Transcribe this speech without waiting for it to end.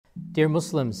Dear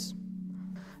Muslims,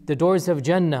 the doors of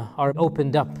Jannah are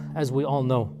opened up, as we all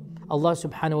know. Allah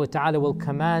subhanahu wa ta'ala will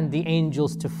command the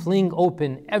angels to fling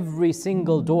open every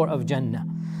single door of Jannah.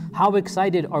 How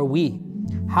excited are we?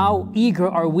 How eager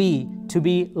are we to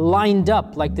be lined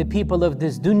up like the people of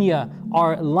this dunya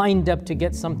are lined up to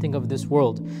get something of this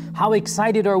world? How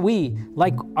excited are we,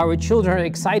 like our children are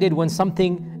excited when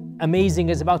something amazing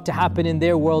is about to happen in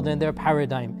their world and their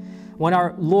paradigm? When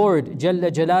our Lord Jalla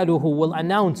Jalaluhu will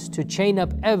announce to chain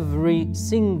up every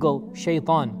single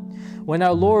shaitan. When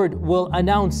our Lord will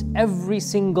announce every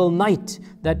single night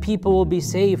that people will be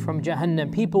saved from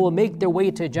Jahannam. People will make their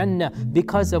way to Jannah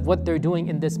because of what they're doing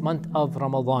in this month of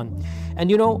Ramadan. And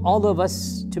you know, all of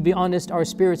us, to be honest, our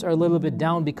spirits are a little bit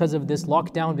down because of this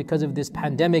lockdown, because of this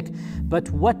pandemic. But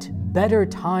what better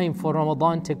time for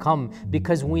Ramadan to come,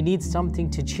 because we need something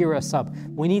to cheer us up.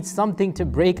 We need something to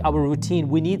break our routine.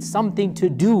 We need something to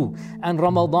do. And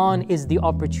Ramadan is the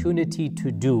opportunity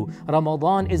to do.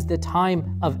 Ramadan is the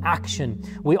time of action.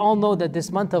 We all know that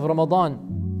this month of Ramadan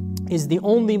is the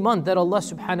only month that Allah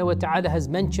subhanahu wa ta'ala has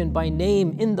mentioned by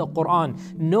name in the Quran.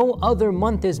 No other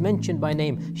month is mentioned by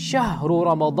name. Shahru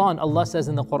Ramadan, Allah says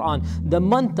in the Quran. The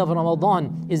month of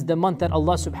Ramadan is the month that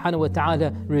Allah subhanahu wa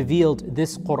ta'ala revealed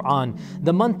this Quran.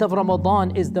 The month of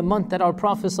Ramadan is the month that our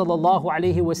Prophet sallallahu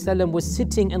alaihi wasallam was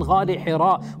sitting in Ghar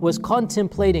Hira, was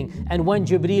contemplating, and when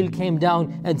Jibreel came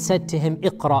down and said to him,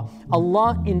 Iqra.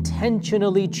 Allah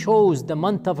intentionally chose the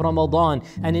month of Ramadan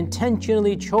and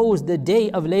intentionally chose the day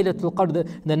of Laylatul Qadr,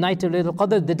 the night of Laylatul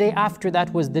Qadr. The day after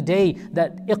that was the day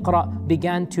that Iqra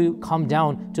began to come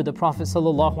down to the Prophet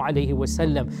sallallahu alaihi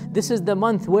wasallam. This is the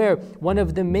month where one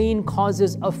of the main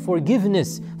causes of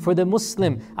forgiveness for the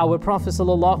Muslim, our Prophet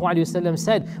sallallahu alaihi wasallam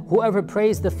said, whoever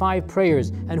prays the 5 prayers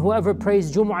and whoever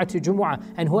prays Jumu'ah to Jumu'ah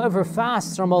and whoever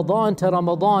fasts Ramadan to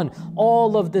Ramadan,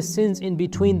 all of the sins in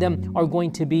between them are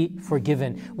going to be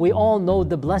forgiven. We all know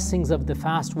the blessings of the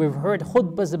fast. We've heard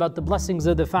khutbahs about the blessings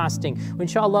of the fasting.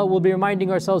 Inshallah, we'll be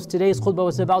reminding ourselves today's khutbah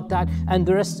was about that, and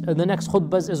the next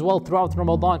khutbahs as well throughout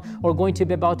Ramadan are going to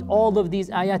be about all of these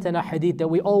ayat and ahadith that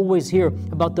we always hear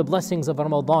about the blessings of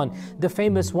Ramadan. The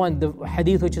famous one, the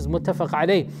hadith which is muttafaq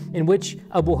alayh, in which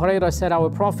Abu Hurairah said, our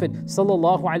Prophet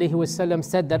sallallahu alaihi wasallam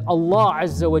said that Allah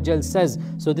Azza wa Jal says,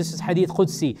 so this is hadith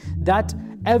Qudsi, that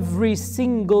every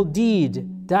single deed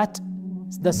that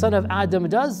the son of Adam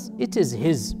does, it is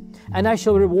his. And I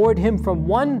shall reward him from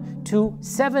 1 to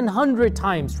 700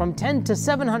 times, from 10 to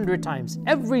 700 times,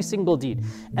 every single deed,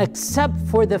 except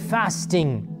for the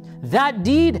fasting. That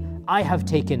deed, I have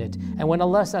taken it. And when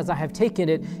Allah says, I have taken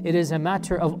it, it is a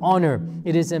matter of honor.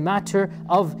 It is a matter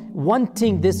of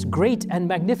wanting this great and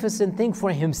magnificent thing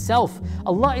for Himself.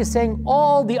 Allah is saying,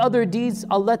 all the other deeds,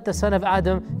 I'll let the son of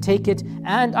Adam take it,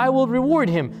 and I will reward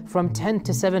him from 10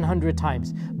 to 700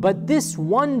 times. But this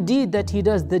one deed that he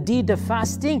does, the deed of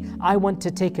fasting, I want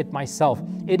to take it myself.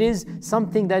 It is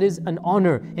something that is an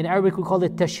honor. In Arabic we call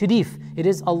it tashrif. It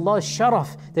is Allah's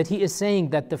sharaf, that He is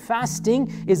saying that the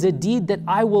fasting is a deed that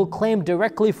I will claim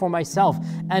directly for myself,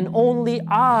 and only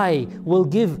I will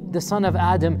give the son of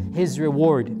Adam his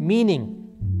reward. Meaning,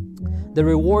 the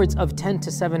rewards of 10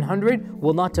 to 700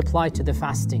 will not apply to the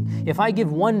fasting. If I give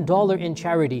 $1 in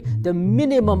charity, the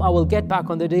minimum I will get back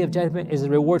on the Day of Judgment is a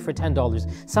reward for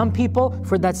 $10. Some people,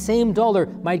 for that same dollar,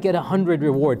 might get 100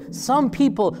 reward. Some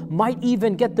people might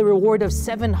even get the reward of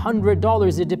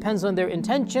 $700. It depends on their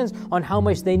intentions, on how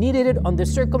much they needed it, on the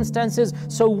circumstances.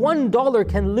 So $1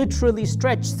 can literally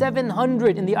stretch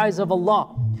 700 in the eyes of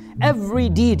Allah. Every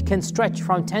deed can stretch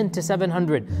from 10 to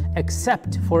 700,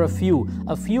 except for a few.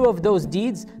 A few of those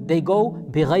deeds, they go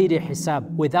بِغَيْرِ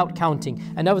hisab, without counting.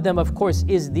 And of them, of course,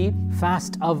 is the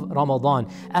fast of Ramadan.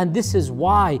 And this is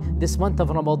why this month of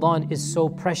Ramadan is so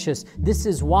precious. This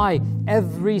is why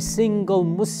every single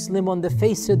Muslim on the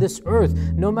face of this earth,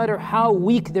 no matter how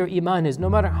weak their iman is, no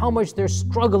matter how much they're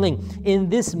struggling in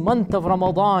this month of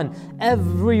Ramadan,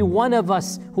 every one of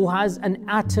us who has an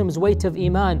atom's weight of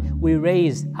iman, we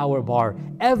raise our bar.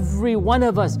 Every one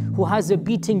of us who has a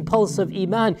beating pulse of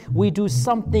iman, we do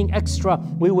something extra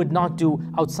we would not do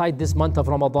outside this month of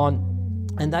Ramadan.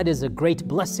 And that is a great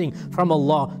blessing from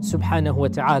Allah subhanahu wa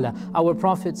ta'ala. Our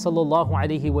Prophet sallallahu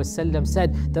alaihi wasallam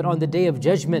said that on the Day of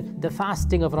Judgment, the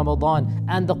fasting of Ramadan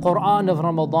and the Quran of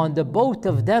Ramadan, the both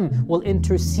of them will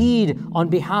intercede on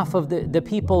behalf of the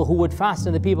people who would fast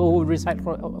and the people who would recite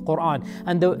Quran.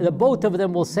 And the both of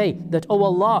them will say that, oh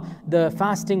Allah, the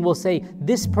fasting will say,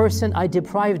 this person, I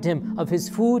deprived him of his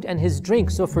food and his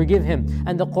drink, so forgive him.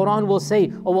 And the Quran will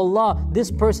say, oh Allah, this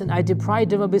person, I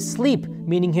deprived him of his sleep,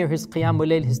 meaning here his qiyamul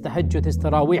layl, his tahajjud, his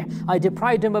taraweeh. I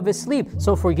deprived him of his sleep,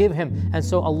 so forgive him. And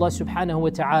so Allah subhanahu wa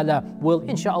ta'ala will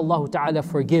insha'Allah ta'ala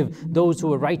forgive those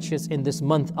who are righteous in this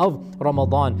month of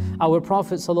Ramadan. Our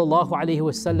Prophet sallallahu alaihi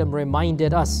wasallam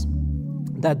reminded us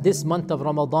that this month of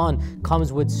Ramadan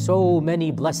comes with so many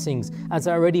blessings. As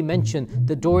I already mentioned,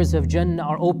 the doors of Jannah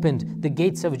are opened, the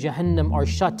gates of Jahannam are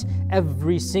shut,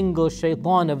 every single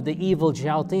shaitan of the evil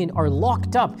shayateen are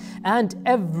locked up, and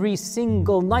every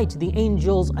single night the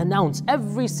angels announce,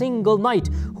 every single night,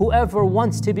 whoever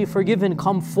wants to be forgiven,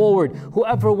 come forward.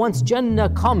 Whoever wants Jannah,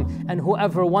 come, and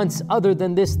whoever wants other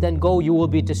than this, then go, you will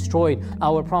be destroyed.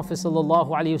 Our Prophet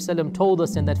ﷺ told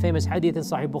us in that famous hadith in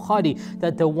Sahih Bukhari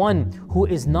that the one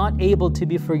who is not able to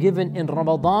be forgiven in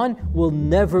Ramadan will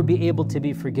never be able to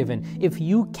be forgiven. If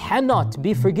you cannot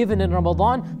be forgiven in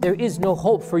Ramadan, there is no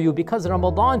hope for you, because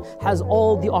Ramadan has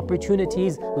all the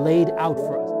opportunities laid out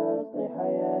for us.